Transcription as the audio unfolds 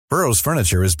Burrow's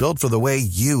furniture is built for the way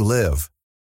you live.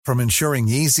 From ensuring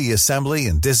easy assembly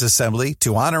and disassembly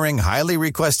to honoring highly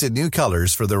requested new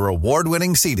colors for their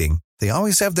award-winning seating, they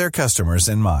always have their customers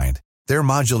in mind. Their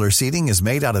modular seating is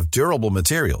made out of durable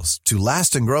materials to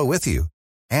last and grow with you.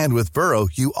 And with Burrow,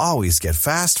 you always get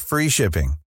fast, free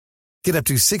shipping. Get up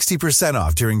to 60%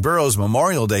 off during Burrow's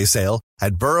Memorial Day sale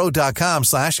at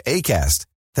burrow.com/ACAST.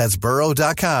 That's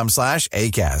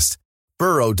burrow.com/ACAST.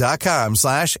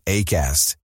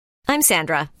 burrow.com/ACAST. I'm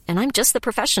Sandra, and I'm just the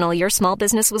professional your small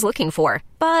business was looking for.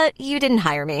 But you didn't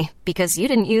hire me because you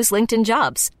didn't use LinkedIn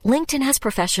Jobs. LinkedIn has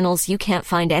professionals you can't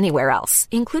find anywhere else,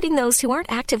 including those who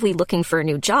aren't actively looking for a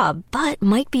new job, but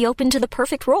might be open to the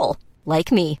perfect role,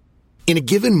 like me. In a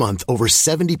given month, over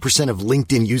 70% of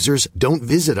LinkedIn users don't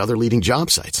visit other leading job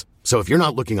sites. So if you're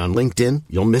not looking on LinkedIn,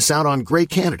 you'll miss out on great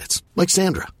candidates like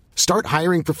Sandra. Start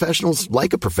hiring professionals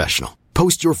like a professional.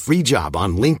 Post your free job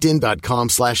on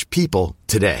linkedin.com/people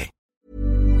today.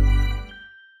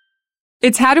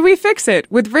 It's How Do We Fix It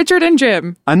with Richard and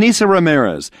Jim. Anissa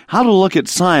Ramirez, how to look at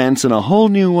science in a whole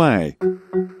new way.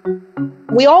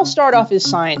 We all start off as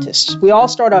scientists. We all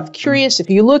start off curious. If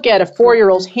you look at a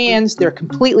 4-year-old's hands, they're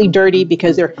completely dirty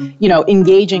because they're,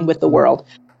 engaging with the world.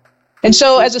 And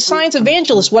so as a science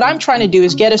evangelist, what I'm trying to do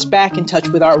is get us back in touch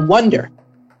with our wonder.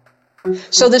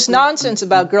 So this nonsense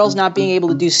about girls not being able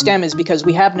to do STEM is because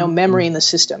we have no memory in the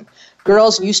system.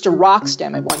 Girls used to rock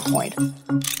STEM at one point.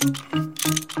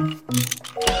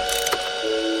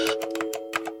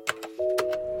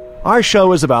 Our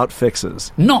show is about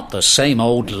fixes. Not the same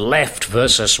old left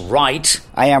versus right.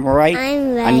 I am right,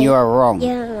 I'm right. And you are wrong.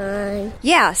 You're wrong.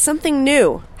 Yeah, something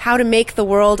new. How to make the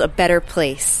world a better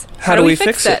place. How do we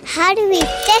fix it? How do we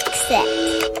fix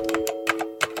it?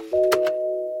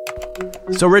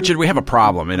 So, Richard, we have a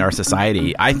problem in our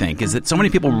society, I think, is that so many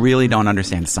people really don't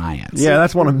understand science. Yeah,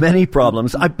 that's one of many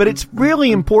problems. But it's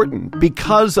really important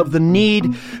because of the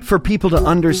need for people to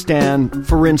understand,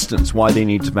 for instance, why they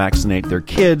need to vaccinate their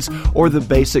kids or the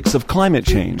basics of climate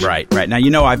change. Right.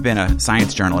 Now, I've been a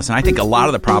science journalist, and I think a lot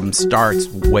of the problem starts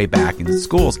way back in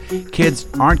schools. Kids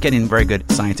aren't getting very good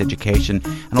science education,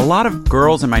 and a lot of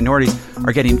girls and minorities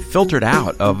are getting filtered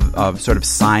out of sort of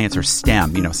science or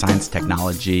STEM, science,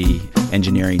 technology,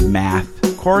 engineering, math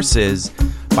courses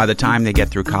by the time they get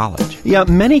through college. Yeah,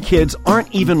 many kids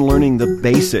aren't even learning the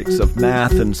basics of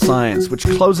math and science, which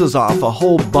closes off a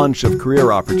whole bunch of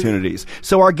career opportunities.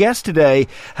 So our guest today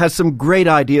has some great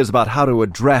ideas about how to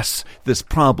address this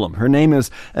problem. Her name is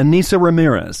Anissa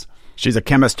Ramirez. She's a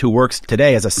chemist who works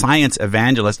today as a science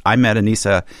evangelist. I met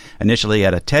Anissa initially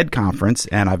at a TED conference,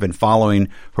 and I've been following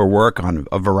her work on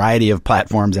a variety of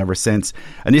platforms ever since.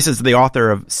 Anissa is the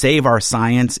author of Save Our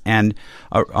Science and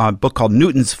a book called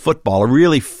Newton's Football, a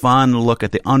really fun look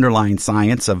at the underlying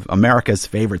science of America's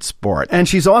favorite sport. And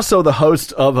she's also the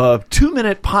host of a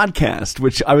 2-minute podcast,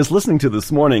 which I was listening to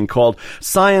this morning, called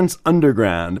Science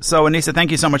Underground. So, Anissa, thank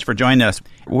you so much for joining us.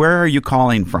 Where are you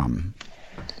calling from?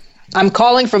 I'm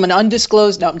calling from an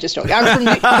undisclosed... No, I'm just joking. I'm from...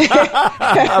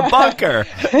 A bunker.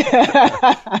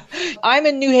 I'm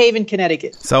in New Haven,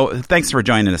 Connecticut. So thanks for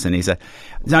joining us, Anissa.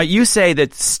 Now, you say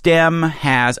that STEM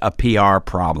has a PR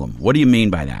problem. What do you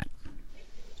mean by that?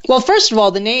 Well, first of all,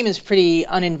 the name is pretty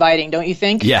uninviting, don't you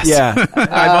think? Yes. Yeah.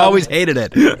 I've always hated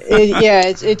it.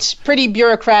 It's pretty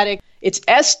bureaucratic. It's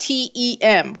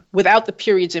STEM without the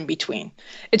periods in between.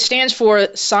 It stands for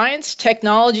Science,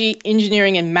 Technology,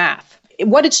 Engineering, and Math.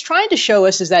 What it's trying to show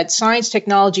us is that science,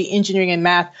 technology, engineering, and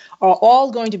math are all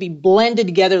going to be blended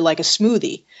together like a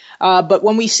smoothie. But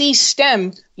when we see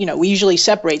STEM, we usually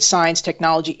separate science,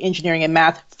 technology, engineering, and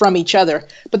math from each other.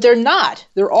 But they're not.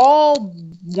 They're all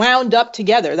wound up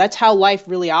together. That's how life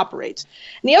really operates.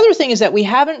 And the other thing is that we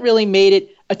haven't really made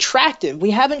it attractive. We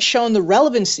haven't shown the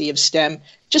relevancy of STEM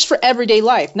just for everyday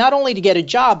life, not only to get a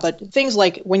job, but things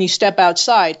like when you step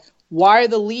outside. Why are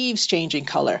the leaves changing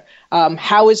color?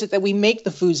 How is it that we make the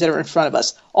foods that are in front of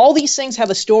us? All these things have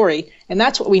a story, and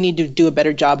that's what we need to do a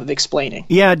better job of explaining.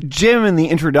 Yeah, Jim in the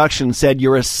introduction said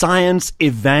you're a science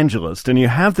evangelist, and you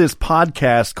have this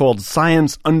podcast called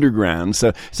Science Underground.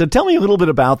 So tell me a little bit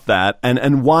about that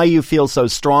and why you feel so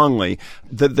strongly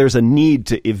that there's a need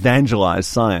to evangelize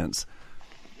science.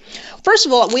 First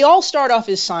of all, we all start off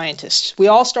as scientists. We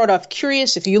all start off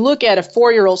curious. If you look at a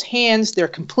 4-year-old's hands, they're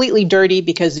completely dirty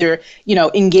because they're,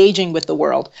 engaging with the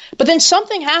world. But then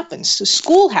something happens.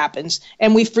 School happens,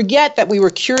 and we forget that we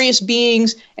were curious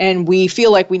beings, and we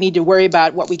feel like we need to worry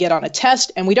about what we get on a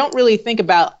test, and we don't really think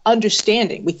about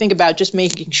understanding. We think about just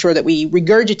making sure that we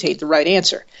regurgitate the right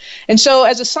answer. And so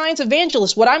as a science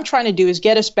evangelist, what I'm trying to do is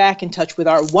get us back in touch with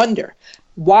our wonder.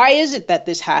 Why is it that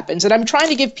this happens? And I'm trying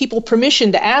to give people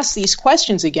permission to ask these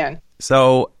questions again.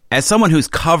 So As someone who's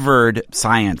covered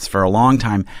science for a long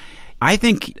time, I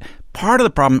think part of the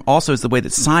problem also is the way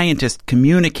that scientists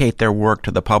communicate their work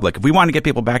to the public. If we want to get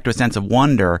people back to a sense of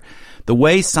wonder, the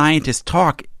way scientists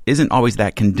talk isn't always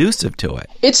that conducive to it.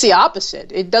 It's the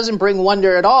opposite. It doesn't bring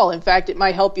wonder at all. In fact, it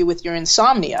might help you with your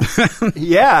insomnia.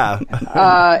 Yeah.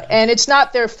 And it's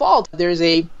not their fault. There's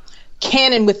a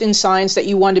canon within science that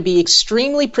you want to be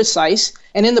extremely precise,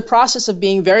 and in the process of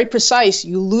being very precise,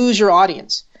 you lose your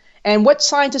audience. And what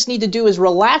scientists need to do is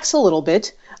relax a little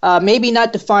bit, maybe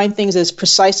not define things as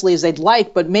precisely as they'd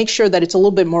like, but make sure that it's a little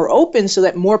bit more open so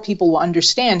that more people will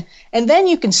understand. And then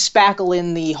you can spackle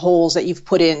in the holes that you've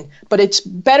put in. But it's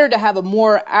better to have a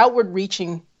more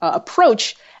outward-reaching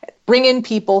approach, bring in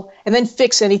people, and then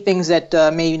fix any things that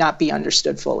may not be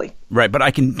understood fully. Right, but I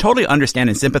can totally understand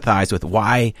and sympathize with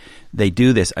why they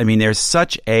do this. I mean, there's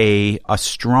such a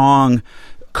strong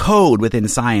code within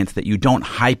science that you don't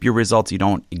hype your results, you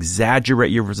don't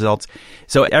exaggerate your results.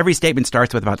 So every statement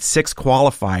starts with about 6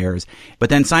 qualifiers, but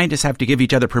then scientists have to give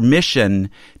each other permission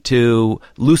to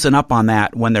loosen up on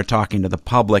that when they're talking to the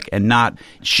public and not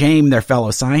shame their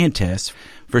fellow scientists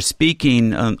for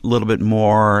speaking a little bit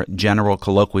more general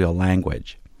colloquial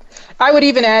language. I would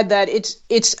even add that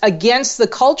it's against the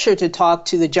culture to talk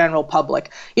to the general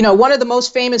public. You know, one of the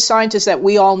most famous scientists that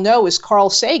we all know is Carl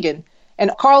Sagan. And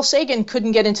Carl Sagan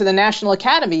couldn't get into the national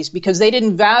academies because they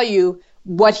didn't value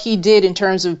what he did in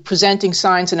terms of presenting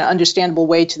science in an understandable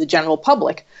way to the general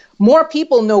public. More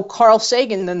people know Carl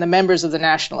Sagan than the members of the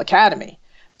National Academy.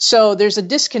 So there's a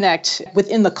disconnect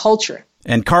within the culture.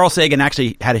 And Carl Sagan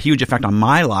actually had a huge effect on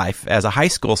my life. As a high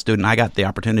school student, I got the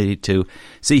opportunity to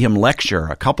see him lecture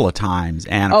a couple of times.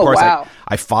 And, of course, wow.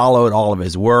 I followed all of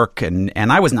his work. And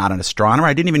I was not an astronomer.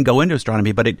 I didn't even go into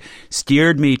astronomy, but it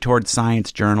steered me towards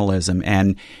science journalism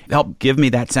and helped give me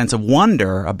that sense of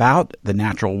wonder about the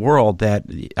natural world that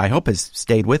I hope has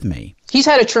stayed with me. He's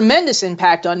had a tremendous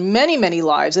impact on many, many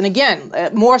lives. And again,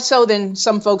 more so than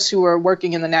some folks who are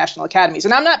working in the national academies.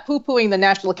 And I'm not poo-pooing the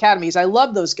national academies. I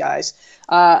love those guys.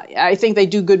 I think they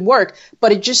do good work.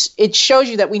 But it shows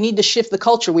you that we need to shift the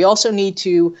culture. We also need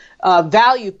to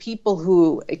value people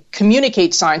who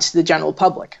communicate science to the general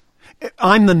public.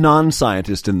 I'm the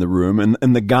non-scientist in the room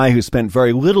and the guy who spent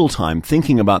very little time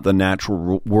thinking about the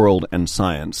natural world and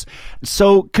science.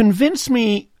 So convince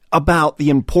me about the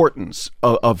importance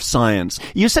of science.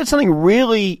 You said something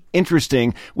really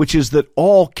interesting, which is that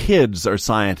all kids are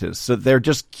scientists, that they're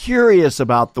just curious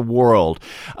about the world.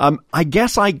 I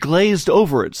guess I glazed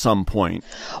over at some point.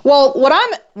 Well,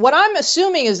 what I'm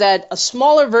assuming is that a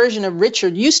smaller version of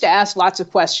Richard used to ask lots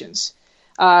of questions.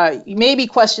 Maybe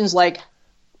questions like,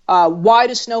 why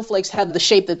do snowflakes have the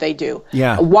shape that they do?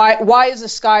 Yeah. Why is the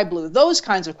sky blue? Those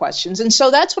kinds of questions. And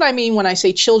so that's what I mean when I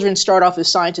say children start off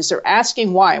as scientists. They're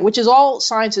asking why, which is all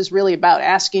science is really about,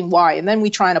 asking why. And then we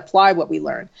try and apply what we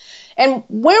learn. And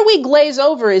where we glaze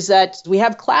over is that we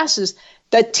have classes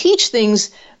that teach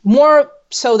things more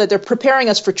so that they're preparing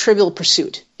us for Trivial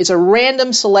Pursuit. It's a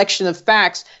random selection of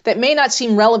facts that may not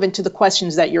seem relevant to the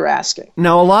questions that you're asking.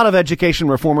 Now, a lot of education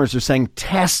reformers are saying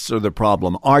tests are the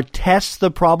problem. Are tests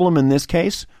the problem in this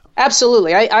case?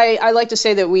 Absolutely. I like to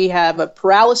say that we have a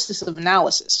paralysis of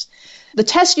analysis. The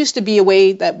test used to be a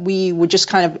way that we would just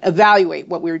kind of evaluate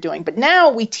what we were doing, but now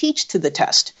we teach to the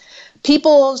test.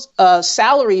 People's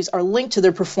salaries are linked to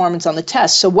their performance on the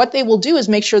test. So what they will do is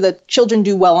make sure that children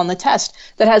do well on the test.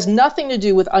 That has nothing to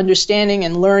do with understanding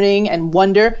and learning and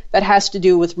wonder. That has to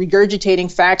do with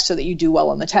regurgitating facts so that you do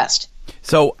well on the test.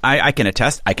 So I can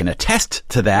attest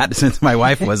to that since my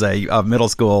wife was a middle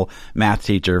school math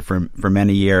teacher for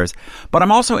many years. But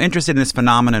I'm also interested in this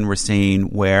phenomenon we're seeing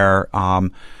where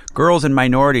girls and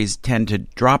minorities tend to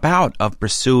drop out of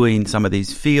pursuing some of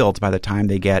these fields by the time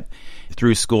they get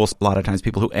through school. A lot of times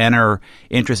people who enter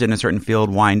interested in a certain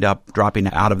field wind up dropping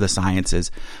out of the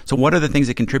sciences. So what are the things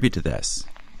that contribute to this?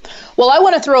 Well, I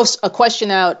want to throw a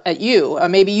question out at you.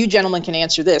 Maybe you gentlemen can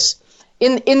answer this.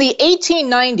 In the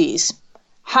 1890s,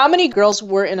 how many girls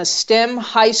were in a STEM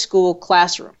high school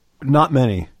classroom? Not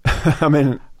many. I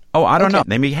mean... Oh, I don't know.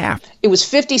 Maybe half. It was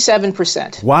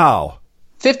 57%. Wow.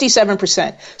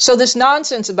 57%. So this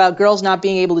nonsense about girls not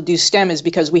being able to do STEM is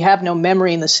because we have no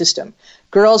memory in the system.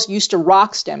 Girls used to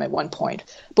rock STEM at one point.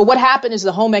 But what happened is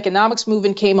the home economics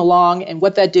movement came along, and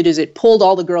what that did is it pulled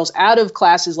all the girls out of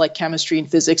classes like chemistry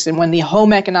and physics. And when the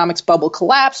home economics bubble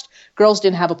collapsed, girls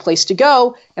didn't have a place to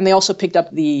go, and they also picked up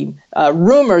the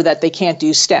rumor that they can't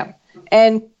do STEM.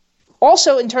 And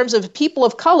also, in terms of people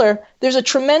of color, there's a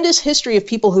tremendous history of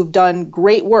people who've done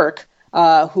great work,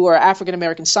 who are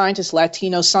African-American scientists,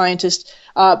 Latino scientists,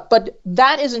 but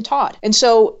that isn't taught. And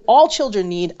so all children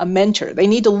need a mentor. They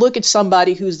need to look at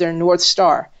somebody who's their North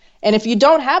Star. And if you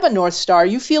don't have a North Star,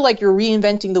 you feel like you're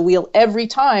reinventing the wheel every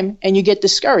time and you get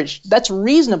discouraged. That's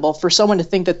reasonable for someone to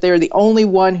think that they're the only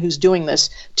one who's doing this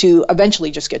to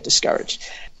eventually just get discouraged.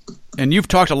 And you've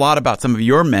talked a lot about some of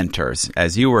your mentors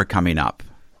as you were coming up.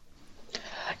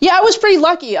 Yeah, I was pretty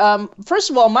lucky. First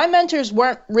of all, my mentors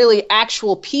weren't really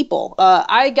actual people.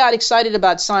 I got excited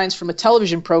about science from a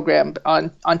television program on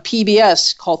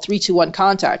PBS called 3-2-1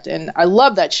 Contact. And I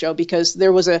loved that show because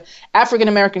there was a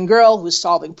African-American girl who was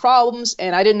solving problems,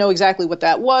 and I didn't know exactly what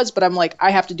that was, but I'm like,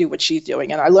 I have to do what she's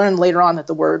doing. And I learned later on that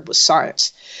the word was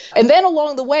science. And then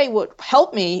along the way, what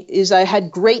helped me is I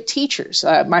had great teachers.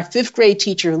 My 5th grade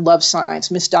teacher loved science,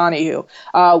 Miss Donahue.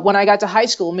 When I got to high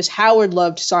school, Miss Howard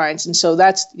loved science, and so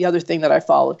that's the other thing that I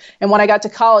followed. And when I got to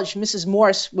college, Mrs.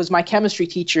 Morse was my chemistry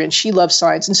teacher, and she loved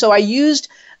science. And so I used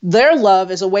their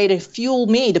love as a way to fuel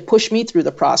me, to push me through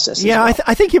the process. Yeah, well.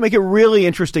 I think you make a really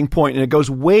interesting point, and it goes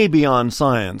way beyond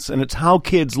science, and it's how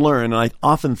kids learn. And I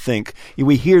often think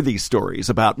we hear these stories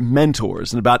about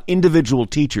mentors and about individual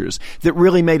teachers that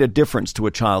really made a difference to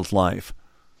a child's life.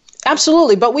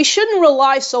 Absolutely, but we shouldn't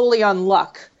rely solely on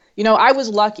luck. You know, I was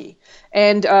lucky.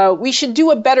 And we should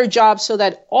do a better job so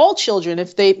that all children,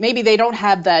 if they don't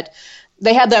have that,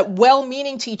 they have that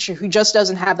well-meaning teacher who just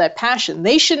doesn't have that passion,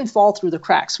 they shouldn't fall through the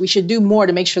cracks. We should do more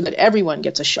to make sure that everyone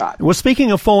gets a shot. Well,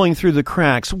 speaking of falling through the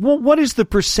cracks, what is the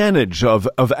percentage of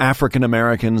African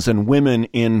Americans and women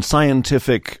in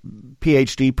scientific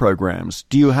PhD programs?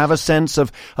 Do you have a sense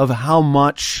of how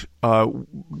much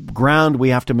ground we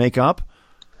have to make up?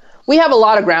 We have a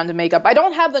lot of ground to make up. I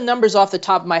don't have the numbers off the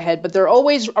top of my head, but they're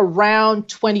always around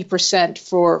 20%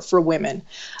 for women.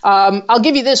 I'll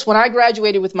give you this. When I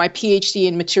graduated with my PhD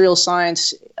in material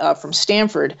science from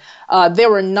Stanford, there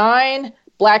were 9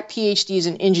 black PhDs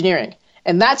in engineering.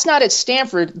 And that's not at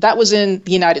Stanford. That was in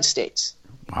the United States.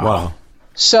 Wow.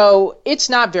 So it's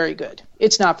not very good.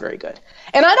 It's not very good.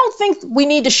 And I don't think we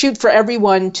need to shoot for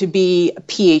everyone to be a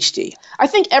PhD. I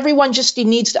think everyone just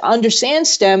needs to understand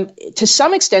STEM to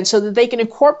some extent so that they can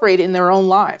incorporate it in their own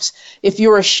lives. If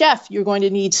you're a chef, you're going to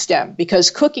need STEM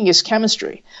because cooking is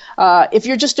chemistry. If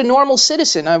you're just a normal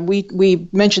citizen, we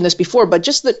mentioned this before, but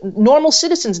just the normal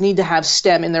citizens need to have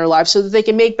STEM in their lives so that they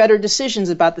can make better decisions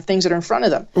about the things that are in front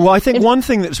of them. Well, I think one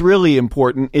thing that's really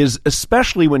important is,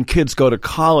 especially when kids go to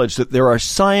college, that there are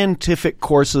scientific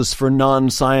courses for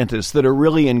non-scientists that are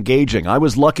really engaging. I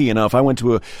was lucky enough. I went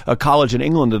to a college in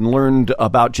England and learned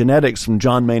about genetics from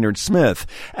John Maynard Smith,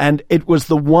 and it was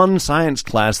the one science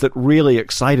class that really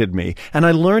excited me. And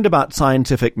I learned about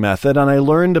scientific method, and I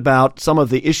learned about some of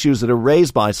the issues that are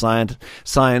raised by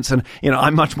science. And,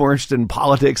 I'm much more interested in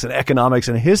politics and economics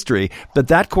and history, but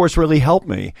that course really helped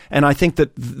me. And I think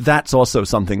that that's also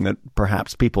something that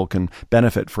perhaps people can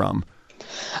benefit from.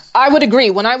 I would agree.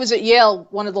 When I was at Yale,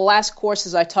 one of the last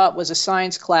courses I taught was a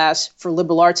science class for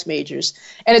liberal arts majors.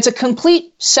 And it's a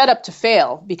complete setup to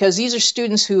fail because these are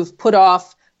students who've put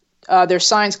off their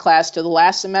science class to the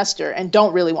last semester and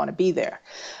don't really want to be there.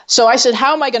 So I said,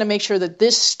 how am I going to make sure that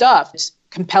this stuff is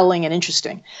compelling and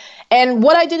interesting? And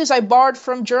what I did is I borrowed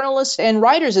from journalists and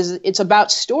writers. It's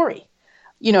about story.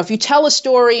 If you tell a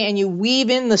story and you weave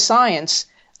in the science,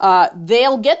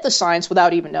 they'll get the science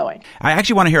without even knowing. I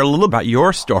actually want to hear a little about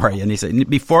your story. And he said,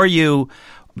 before you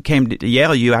came to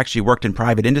Yale, you actually worked in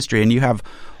private industry, and you have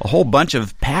a whole bunch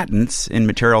of patents in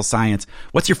material science.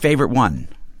 What's your favorite one?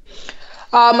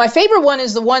 My favorite one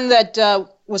is the one that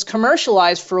was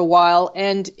commercialized for a while,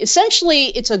 and essentially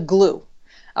it's a glue.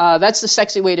 That's the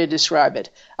sexy way to describe it.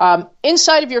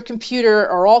 Inside of your computer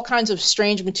are all kinds of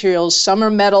strange materials. Some are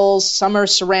metals, some are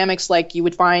ceramics, like you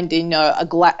would find in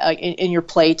in your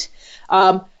plate,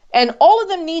 and all of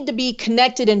them need to be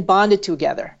connected and bonded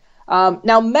together.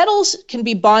 Now, metals can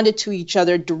be bonded to each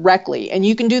other directly, and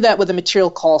you can do that with a material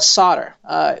called solder.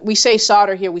 We say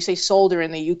solder here, we say solder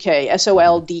in the UK,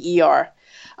 SOLDER,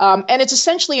 and it's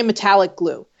essentially a metallic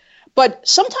glue. But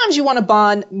sometimes you want to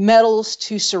bond metals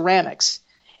to ceramics.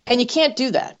 And you can't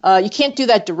do that. You can't do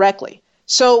that directly.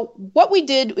 So what we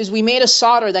did is we made a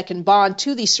solder that can bond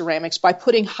to these ceramics by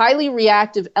putting highly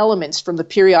reactive elements from the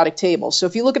periodic table. So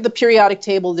if you look at the periodic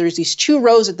table, there's these 2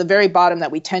 rows at the very bottom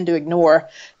that we tend to ignore.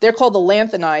 They're called the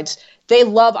lanthanides. They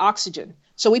love oxygen.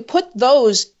 So we put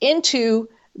those into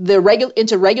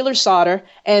regular solder,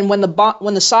 and when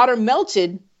the solder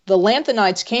melted, the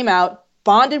lanthanides came out,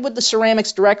 bonded with the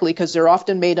ceramics directly because they're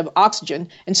often made of oxygen,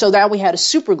 and so now we had a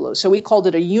super glue. So we called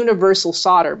it a universal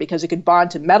solder because it could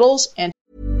bond to metals and.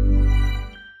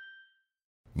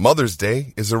 Mother's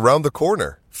Day is around the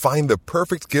corner. Find the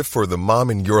perfect gift for the mom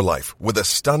in your life with a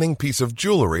stunning piece of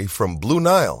jewelry from Blue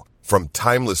Nile. From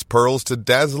timeless pearls to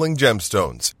dazzling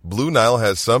gemstones, Blue Nile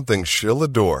has something she'll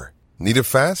adore. Need it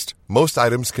fast? Most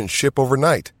items can ship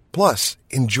overnight. Plus,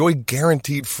 enjoy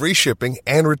guaranteed free shipping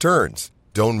and returns.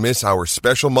 Don't miss our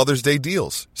special Mother's Day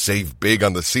deals. Save big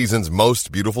on the season's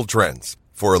most beautiful trends.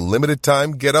 For a limited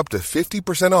time, get up to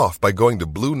 50% off by going to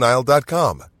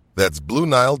BlueNile.com. That's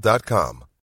BlueNile.com.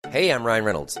 Hey, I'm Ryan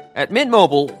Reynolds. At Mint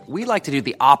Mobile, we like to do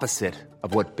the opposite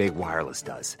of what Big Wireless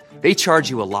does. They charge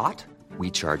you a lot,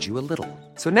 we charge you a little.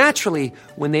 So naturally,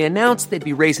 when they announced they'd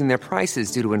be raising their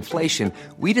prices due to inflation,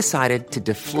 we decided to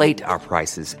deflate our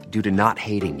prices due to not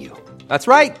hating you. That's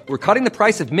right. We're cutting the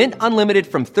price of Mint Unlimited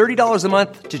from $30 a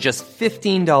month to just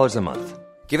 $15 a month.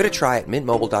 Give it a try at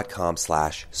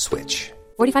mintmobile.com/switch.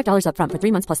 $45 up front for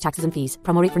 3 months plus taxes and fees.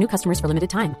 Promo rate for new customers for limited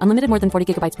time. Unlimited more than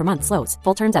 40 gigabytes per month. Slows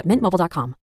full terms at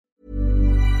mintmobile.com.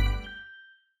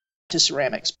 To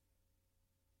ceramics.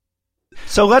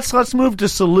 So let's move to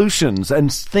solutions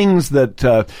and things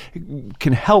that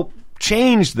can help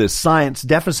change this science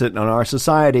deficit in our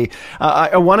society.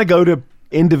 I want to go to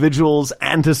individuals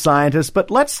and to scientists,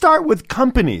 but let's start with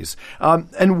companies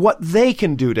and what they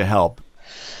can do to help.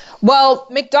 Well,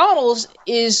 McDonald's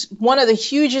is one of the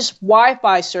hugest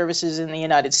Wi-Fi services in the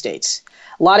United States.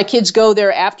 A lot of kids go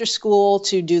there after school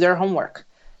to do their homework.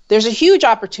 There's a huge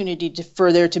opportunity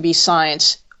for there to be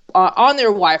science on their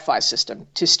Wi-Fi system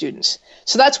to students.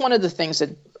 So that's one of the things that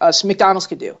McDonald's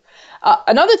could do.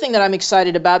 Another thing that I'm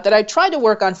excited about that I tried to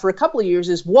work on for a couple of years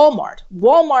is Walmart.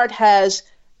 Walmart has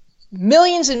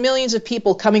millions and millions of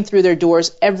people coming through their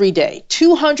doors every day,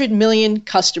 200 million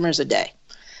customers a day.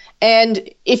 And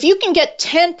if you can get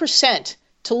 10%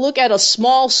 to look at a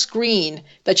small screen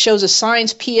that shows a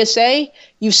science PSA,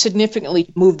 you've significantly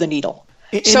moved the needle.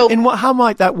 How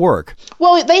might that work?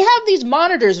 Well, they have these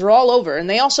monitors that are all over, and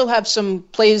they also have some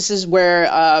places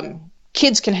where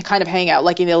kids can kind of hang out,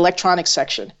 like in the electronics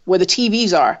section, where the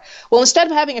TVs are. Well, instead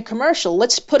of having a commercial,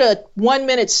 let's put a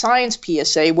 1-minute science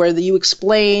PSA where you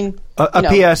explain...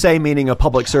 A PSA meaning a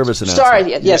public service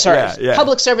announcement. Sorry.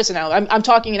 Public service announcement. I'm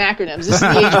talking in acronyms. This is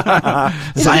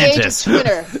the age of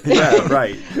Twitter. Yeah,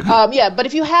 right. But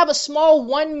if you have a small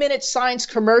 1-minute science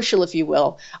commercial, if you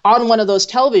will, on one of those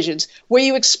televisions, where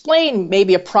you explain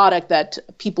maybe a product that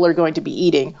people are going to be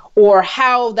eating or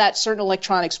how that certain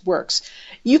electronics works,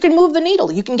 you can move the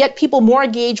needle. You can get people more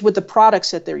engaged with the products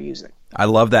that they're using. I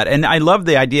love that. And I love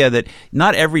the idea that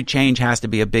not every change has to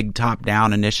be a big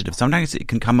top-down initiative. Sometimes it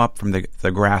can come up from the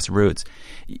grassroots.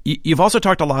 You've also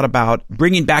talked a lot about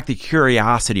bringing back the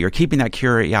curiosity or keeping that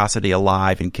curiosity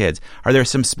alive in kids. Are there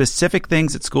some specific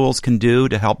things that schools can do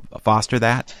to help foster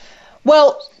that?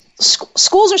 Well,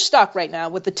 schools are stuck right now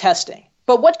with the testing.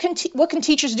 But what can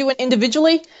teachers do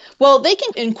individually? Well, they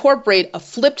can incorporate a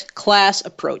flipped class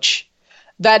approach.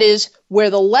 That is, where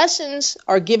the lessons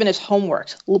are given as homework.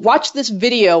 Watch this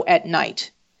video at night.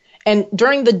 And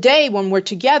during the day when we're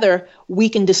together, we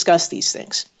can discuss these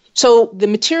things. So the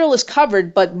material is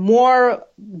covered, but more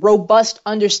robust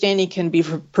understanding can be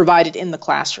provided in the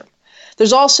classroom.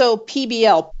 There's also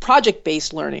PBL,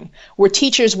 project-based learning, where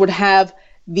teachers would have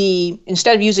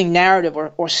instead of using narrative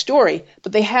or story,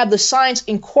 but they have the science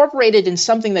incorporated in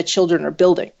something that children are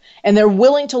building. And they're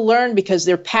willing to learn because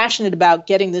they're passionate about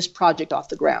getting this project off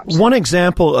the ground. One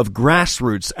example of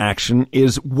grassroots action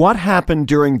is what happened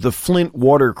during the Flint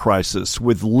water crisis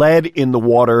with lead in the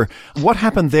water. What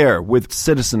happened there with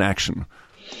citizen action?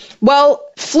 Well,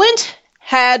 Flint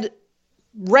had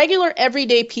regular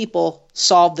everyday people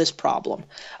solve this problem.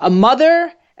 A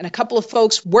mother and a couple of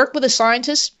folks worked with a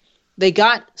scientist. They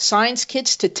got science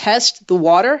kits to test the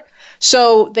water.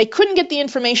 So they couldn't get the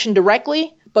information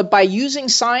directly, but by using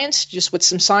science, just with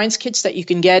some science kits that you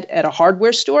can get at a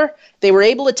hardware store, they were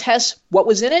able to test what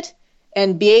was in it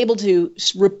and be able to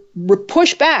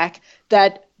push back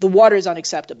that the water is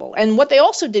unacceptable. And what they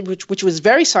also did, which was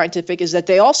very scientific, is that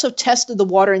they also tested the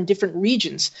water in different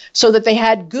regions so that they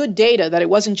had good data, that it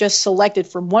wasn't just selected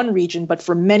from one region, but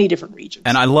from many different regions.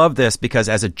 And I love this because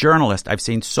as a journalist, I've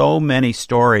seen so many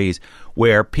stories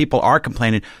where people are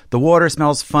complaining, the water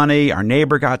smells funny, our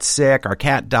neighbor got sick, our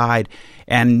cat died.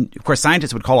 And, of course,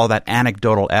 scientists would call all that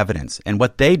anecdotal evidence. And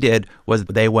what they did was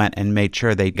they went and made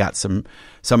sure they got some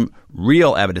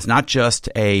real evidence, not just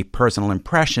a personal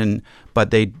impression,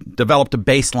 but they developed a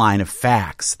baseline of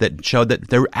facts that showed that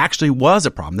there actually was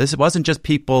a problem. This wasn't just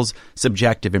people's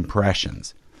subjective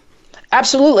impressions.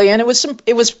 Absolutely. And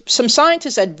it was some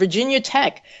scientists at Virginia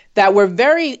Tech that were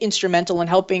very instrumental in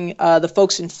helping the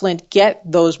folks in Flint get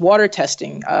those water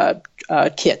testing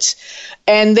kits.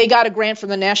 And they got a grant from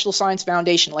the National Science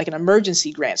Foundation, like an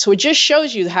emergency grant. So it just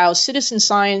shows you how citizen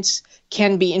science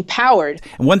can be empowered.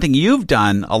 And one thing you've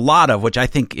done a lot of, which I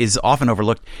think is often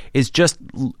overlooked, is just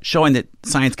showing that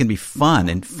science can be fun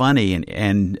and funny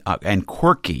and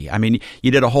quirky. I mean,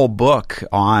 you did a whole book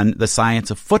on the science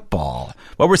of football.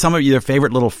 What were some of your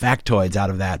favorite little factoids out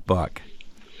of that book?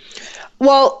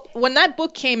 Well, when that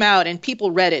book came out and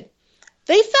people read it,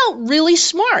 they felt really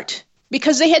smart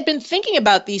because they had been thinking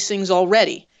about these things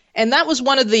already. And that was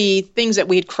one of the things that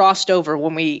we had crossed over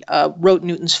when we wrote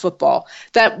Newton's Football,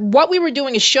 that what we were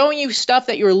doing is showing you stuff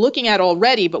that you were looking at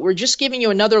already, but we're just giving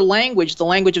you another language, the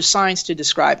language of science, to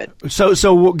describe it.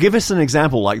 So give us an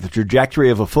example, like the trajectory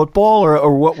of a football,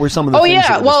 or what were some of the things that were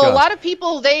discussed? Well, a lot of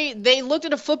people, they looked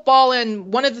at a football, and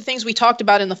one of the things we talked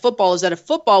about in the football is that a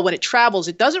football, when it travels,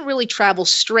 it doesn't really travel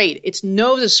straight. Its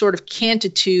nose is sort of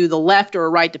canted to the left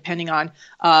or right, depending on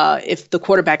if the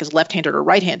quarterback is left-handed or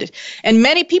right-handed. And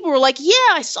many people were like, yeah,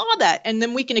 I saw that. And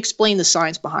then we can explain the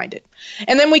science behind it.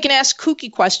 And then we can ask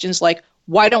kooky questions like,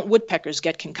 why don't woodpeckers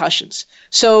get concussions?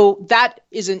 So that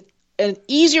is an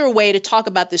easier way to talk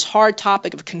about this hard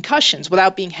topic of concussions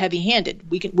without being heavy-handed.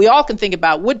 We all can think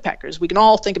about woodpeckers. We can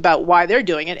all think about why they're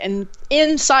doing it. And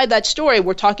inside that story,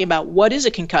 we're talking about what is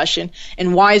a concussion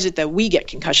and why is it that we get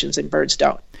concussions and birds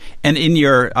don't. And in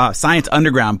your Science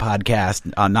Underground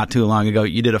podcast not too long ago,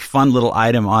 you did a fun little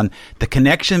item on the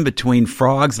connection between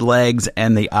frogs' legs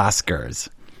and the Oscars.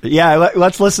 Yeah,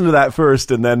 let's listen to that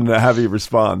first and then have you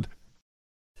respond.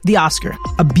 The Oscar,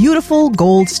 a beautiful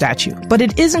gold statue, but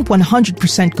it isn't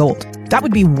 100% gold. That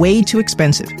would be way too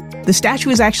expensive. The statue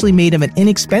is actually made of an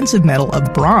inexpensive metal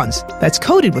of bronze that's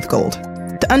coated with gold.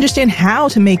 To understand how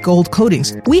to make gold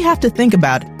coatings, we have to think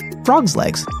about frogs'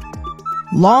 legs.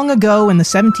 Long ago in the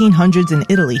 1700s in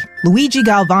Italy, Luigi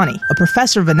Galvani, a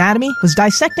professor of anatomy, was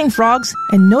dissecting frogs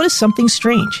and noticed something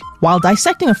strange. While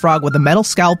dissecting a frog with a metal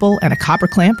scalpel and a copper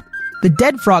clamp, the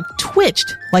dead frog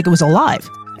twitched like it was alive.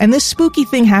 And this spooky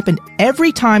thing happened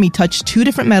every time he touched two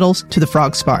different metals to the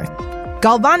frog's spine.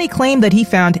 Galvani claimed that he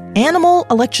found animal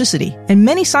electricity, and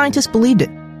many scientists believed it.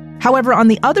 However, on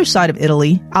the other side of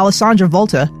Italy, Alessandro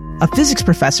Volta, a physics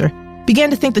professor, began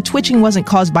to think the twitching wasn't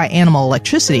caused by animal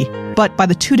electricity, but by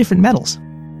the two different metals.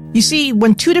 You see,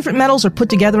 when two different metals are put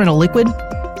together in a liquid,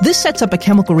 this sets up a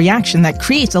chemical reaction that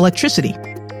creates electricity.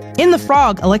 In the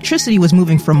frog, electricity was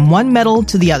moving from one metal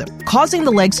to the other, causing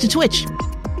the legs to twitch.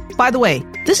 By the way,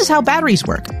 this is how batteries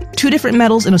work. Two different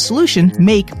metals in a solution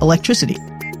make electricity.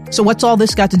 So what's all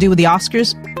this got to do with the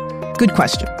Oscars? Good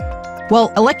question.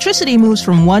 Well, electricity moves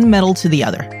from one metal to the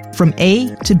other, from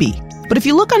A to B. But if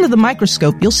you look under the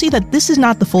microscope, you'll see that this is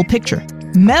not the full picture.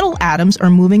 Metal atoms are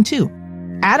moving too.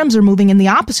 Atoms are moving in the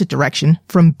opposite direction,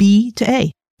 from B to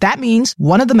A. That means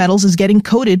one of the metals is getting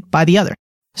coated by the other.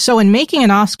 So in making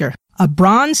an Oscar, a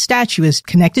bronze statue is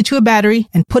connected to a battery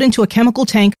and put into a chemical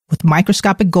tank with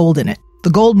microscopic gold in it.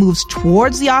 The gold moves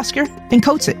towards the Oscar and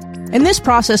coats it. And this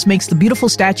process makes the beautiful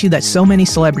statue that so many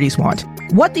celebrities want.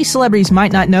 What these celebrities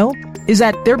might not know is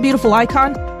that their beautiful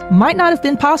icon might not have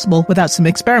been possible without some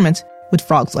experiments with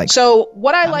frogs' legs. So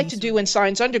what I like to do in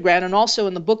Science Underground, and also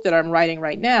in the book that I'm writing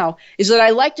right now, is that I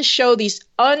like to show these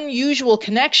unusual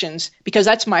connections, because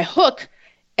that's my hook,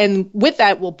 and with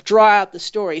that we'll draw out the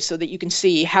story so that you can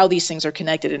see how these things are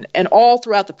connected, and all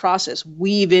throughout the process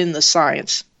weave in the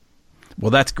science.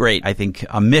 Well, that's great. I think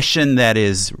a mission that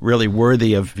is really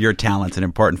worthy of your talents and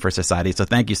important for society. So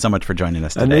thank you so much for joining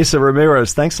us today. Anissa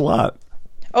Ramirez, thanks a lot.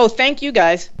 Oh, thank you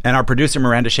guys. And our producer,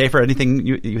 Miranda Schaefer, anything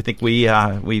you think we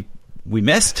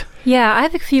missed? Yeah, I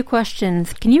have a few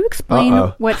questions. Can you explain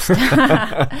what's...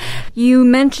 You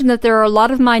mentioned that there are a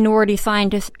lot of minority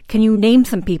scientists. Can you name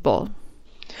some people?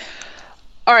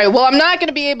 All right, well, I'm not going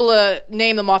to be able to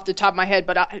name them off the top of my head,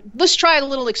 but let's try a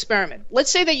little experiment. Let's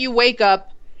say that you wake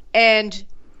up and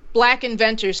black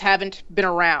inventors haven't been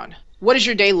around. What does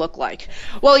your day look like?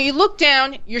 Well, you look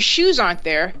down, your shoes aren't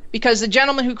there because the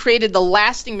gentleman who created the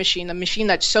lasting machine, the machine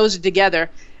that sews it together,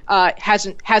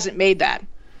 hasn't made that.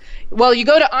 Well, you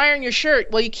go to iron your shirt.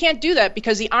 Well, you can't do that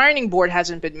because the ironing board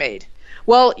hasn't been made.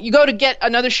 Well, you go to get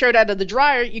another shirt out of the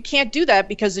dryer. You can't do that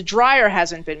because the dryer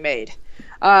hasn't been made.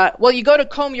 Well, you go to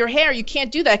comb your hair. You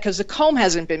can't do that because the comb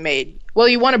hasn't been made. Well,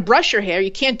 you want to brush your hair.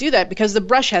 You can't do that because the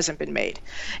brush hasn't been made.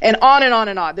 And on and on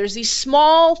and on. There's these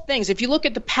small things. If you look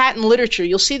at the patent literature,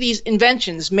 you'll see these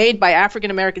inventions made by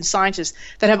African-American scientists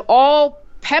that have all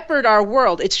peppered our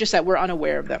world. It's just that we're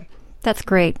unaware of them. That's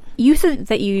great. You said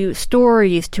that you use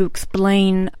stories to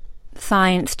explain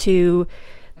science to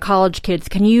college kids.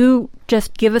 Can you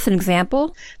just give us an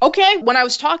example? Okay. When I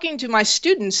was talking to my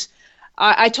students,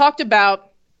 I talked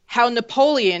about how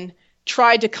Napoleon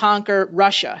tried to conquer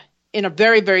Russia in a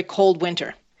very, very cold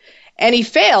winter. And he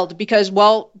failed because,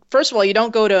 well, first of all, you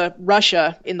don't go to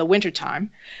Russia in the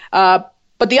wintertime.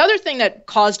 But the other thing that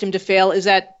caused him to fail is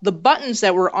that the buttons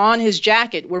that were on his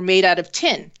jacket were made out of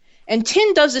tin. And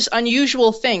tin does this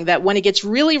unusual thing that when it gets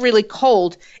really, really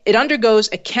cold, it undergoes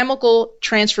a chemical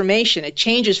transformation. It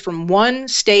changes from one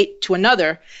state to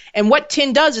another. And what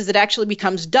tin does is it actually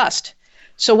becomes dust.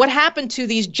 So what happened to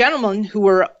these gentlemen who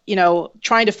were,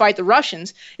 trying to fight the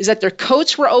Russians is that their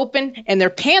coats were open and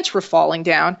their pants were falling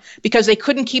down because they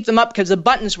couldn't keep them up because the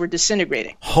buttons were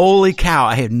disintegrating. Holy cow,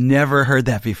 I have never heard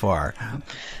that before.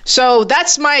 So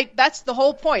that's the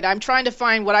whole point. I'm trying to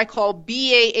find what I call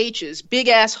BAHs, big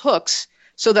ass hooks,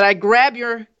 so that I grab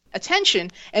your attention,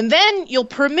 and then you'll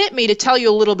permit me to tell you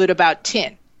a little bit about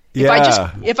tin.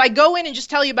 Yeah. If I go in and just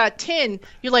tell you about tin,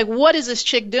 you're like, what is this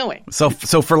chick doing? So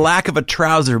for lack of a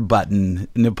trouser button,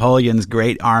 Napoleon's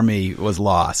great army was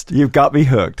lost. You've got me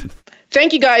hooked.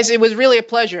 Thank you, guys. It was really a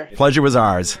pleasure. Pleasure was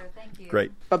ours. Thank you.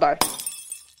 Great. Bye-bye.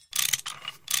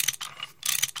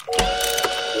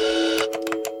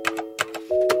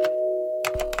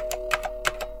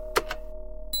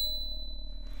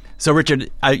 So, Richard,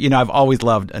 I've always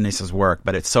loved Anissa's work,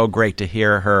 but it's so great to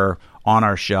hear her on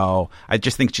our show. I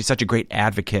just think she's such a great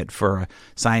advocate for a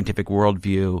scientific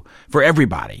worldview for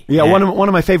everybody. Yeah, one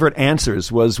of my favorite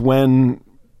answers was when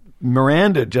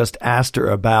Miranda just asked her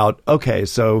about, okay,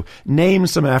 so name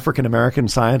some African-American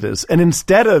scientists. And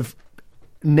instead of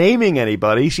naming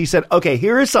anybody, she said, okay,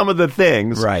 here are some of the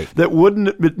things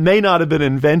that may not have been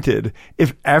invented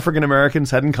if African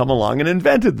Americans hadn't come along and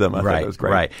invented them. I thought it was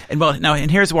great. Right. And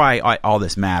here's why all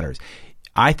this matters.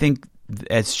 I think,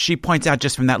 as she points out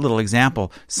just from that little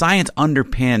example, science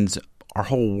underpins our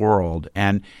whole world.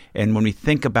 And when we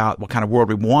think about what kind of world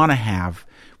we want to have,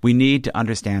 we need to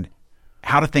understand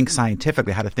how to think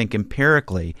scientifically, how to think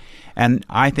empirically. And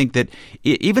I think that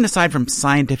even aside from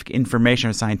scientific information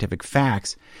or scientific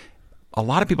facts, a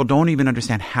lot of people don't even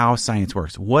understand how science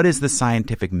works. What is the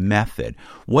scientific method?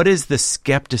 What is the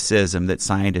skepticism that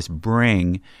scientists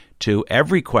bring to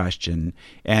every question,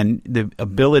 and the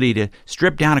ability to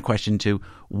strip down a question to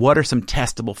what are some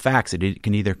testable facts that it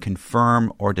can either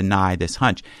confirm or deny this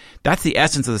hunch? That's the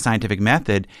essence of the scientific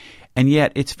method. And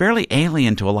yet it's fairly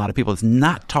alien to a lot of people. It's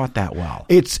not taught that well.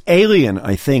 It's alien,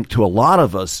 I think, to a lot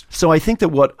of us. So I think that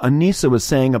what Anissa was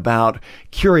saying about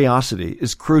curiosity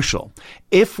is crucial.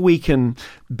 If we can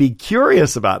be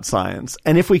curious about science,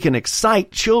 and if we can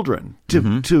excite children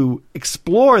to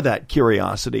explore that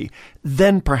curiosity,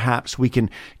 then perhaps we can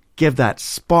give that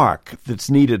spark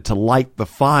that's needed to light the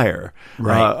fire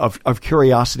of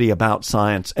curiosity about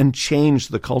science and change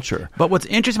the culture. But what's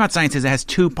interesting about science is it has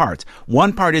two parts.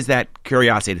 One part is that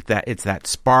curiosity, it's that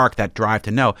spark, that drive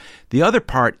to know. The other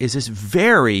part is this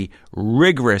very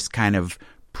rigorous kind of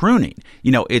pruning.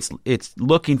 It's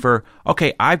looking for,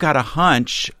 okay, I've got a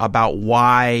hunch about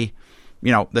why,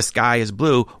 the sky is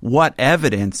blue. What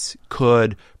evidence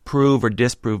could prove or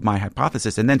disprove my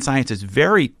hypothesis? And then science is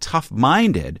very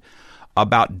tough-minded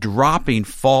about dropping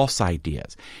false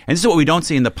ideas. And this is what we don't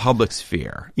see in the public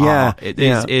sphere.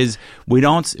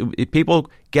 People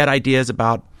get ideas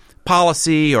about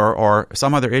policy or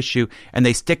some other issue, and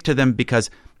they stick to them because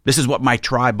this is what my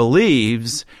tribe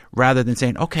believes, rather than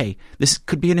saying, okay, this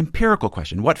could be an empirical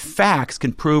question. What facts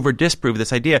can prove or disprove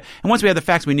this idea? And once we have the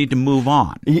facts, we need to move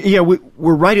on. Yeah,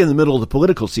 we're right in the middle of the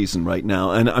political season right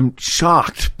now, and I'm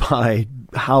shocked by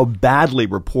how badly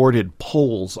reported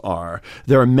polls are.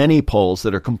 There are many polls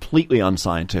that are completely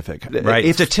unscientific.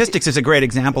 Right. Statistics is a great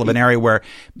example of an area where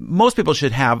most people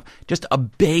should have just a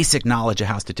basic knowledge of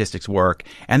how statistics work,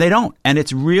 and they don't. And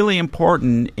it's really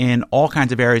important in all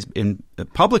kinds of areas in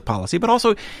public policy, but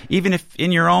also even if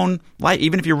in your own life,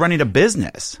 even if you're running a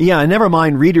business. Yeah, and never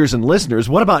mind readers and listeners.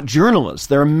 What about journalists?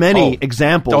 There are many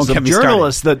examples of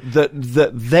journalists that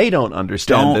they don't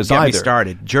understand this either. Don't get me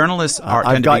started. Journalists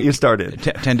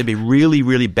tend to be really,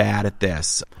 really bad at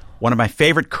this. One of my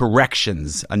favorite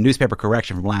corrections, a newspaper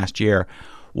correction from last year,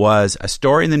 was a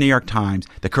story in the New York Times.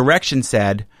 The correction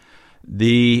said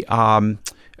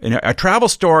a travel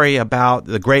story about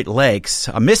the Great Lakes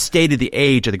misstated the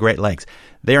age of the Great Lakes.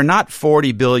 They are not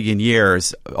 40 billion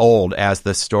years old as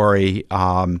the story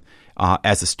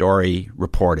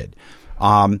reported.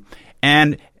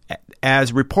 And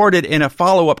as reported in a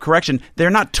follow-up correction, they're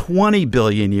not 20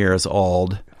 billion years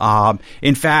old.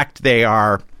 In fact, they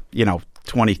are,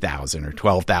 20,000 or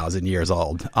 12,000 years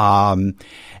old.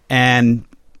 And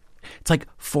it's like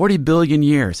 40 billion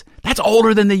years. That's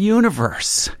older than the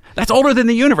universe.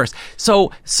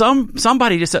 So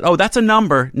somebody just said, oh, that's a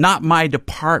number, not my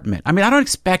department. I mean, I don't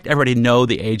expect everybody to know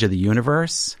the age of the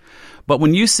universe, But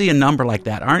when you see a number like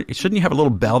that, shouldn't you have a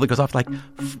little bell that goes off like,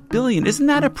 billion, isn't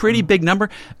that a pretty big number?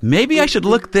 Maybe I should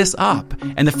look this up.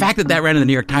 And the fact that that ran in the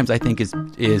New York Times, I think,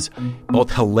 is both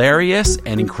hilarious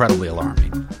and incredibly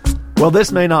alarming. Well,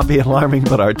 this may not be alarming,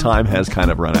 but our time has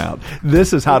kind of run out.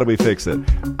 This is How Do We Fix It?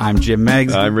 I'm Jim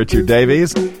Meigs. I'm Richard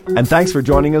Davies. And thanks for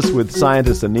joining us with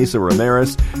scientist Anissa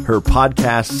Ramirez. Her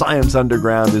podcast, Science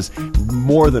Underground, is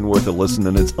more than worth a listen,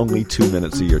 and it's only 2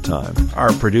 minutes of your time.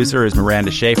 Our producer is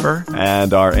Miranda Schaefer.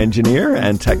 And our engineer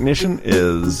and technician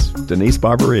is Denise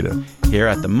Barbarita. Here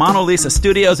at the Mona Lisa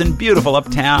Studios in beautiful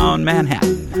uptown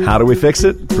Manhattan. How Do We Fix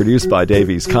It? Produced by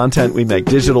Davies Content. We make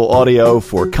digital audio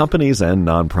for companies and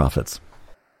nonprofits.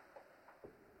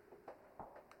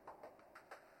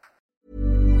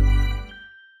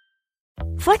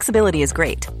 Flexibility is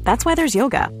great. That's why there's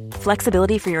yoga.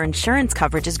 Flexibility for your insurance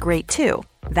coverage is great too.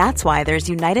 That's why there's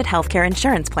United Healthcare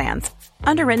Insurance Plans.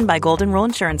 Underwritten by Golden Rule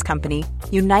Insurance Company,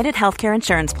 United Healthcare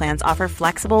Insurance Plans offer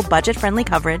flexible, budget-friendly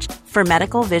coverage for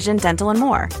medical, vision, dental, and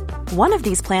more. One of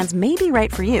these plans may be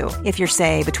right for you if you're,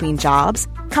 say, between jobs,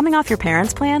 coming off your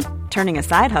parents' plan, turning a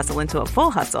side hustle into a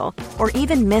full hustle, or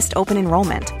even missed open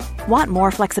enrollment. Want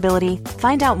more flexibility?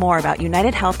 Find out more about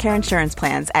United Healthcare Insurance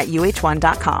Plans at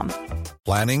uh1.com.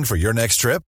 Planning for your next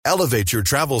trip? Elevate your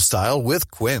travel style with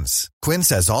Quince. Quince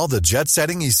has all the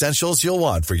jet-setting essentials you'll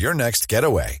want for your next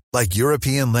getaway, like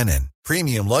European linen,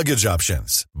 premium luggage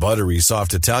options, buttery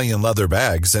soft Italian leather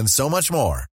bags, and so much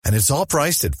more. And it's all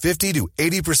priced at 50 to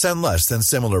 80% less than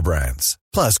similar brands.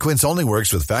 Plus, Quince only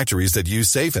works with factories that use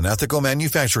safe and ethical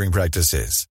manufacturing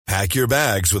practices. Pack your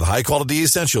bags with high-quality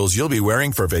essentials you'll be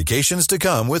wearing for vacations to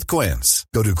come with Quince.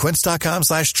 Go to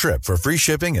quince.com/trip for free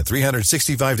shipping and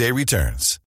 365-day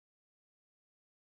returns.